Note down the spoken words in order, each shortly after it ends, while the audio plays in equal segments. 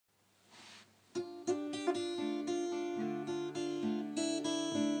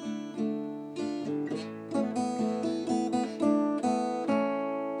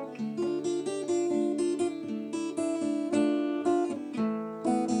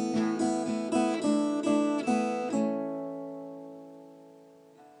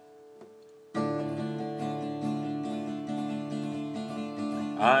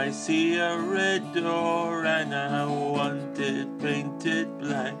I see a red door and I want it painted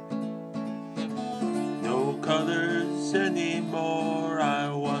black. No colors anymore,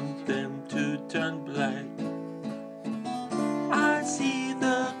 I want them to turn black. I see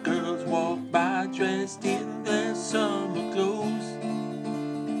the girls walk by dressed in their summer clothes.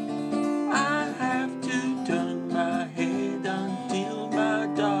 I have to turn my head until my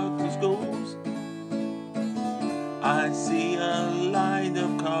darkness goes. I see a line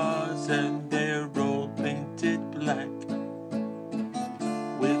of cars and they're all painted black,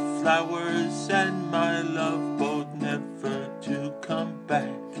 with flowers and my love both never to come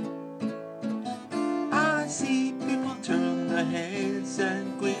back. I see people turn their heads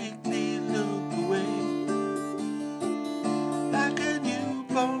and quickly look away, like a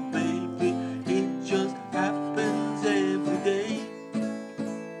newborn baby, it just happens every day.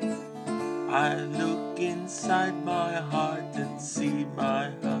 I look inside my heart and see my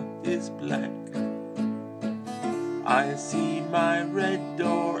heart is black. I see my red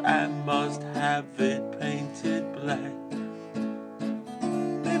door, I must have it painted black.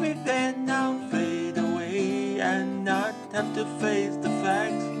 Maybe then I'll fade away and not have to face the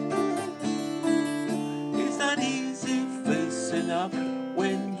facts. It's not easy facing up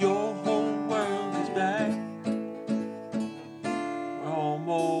when your whole world is black. No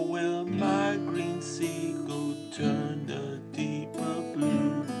more will my green seagull turn a deeper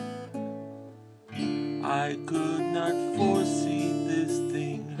blue. I could not foresee this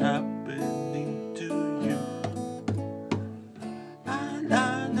thing happening to you, and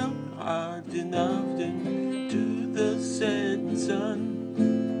I look hard enough into the setting sun.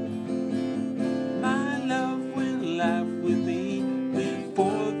 My love will laugh with me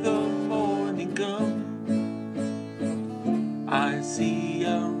before the morning comes. I see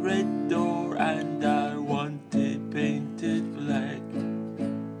a red door and I want it painted black.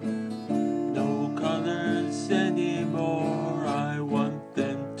 No colors anymore, I want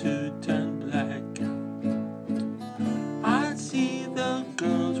them to turn black. I see the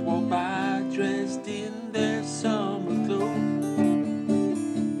girls walk by dressed in their summer clothes.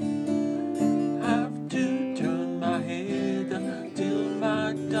 Have to turn my head until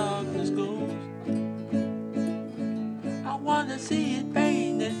my darkness goes. I wanna see it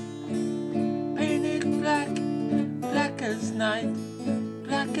painted, painted black, black as night,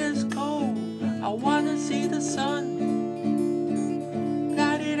 black as coal. I wanna see the sun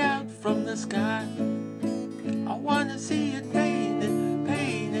blotted out from the sky. I wanna see it painted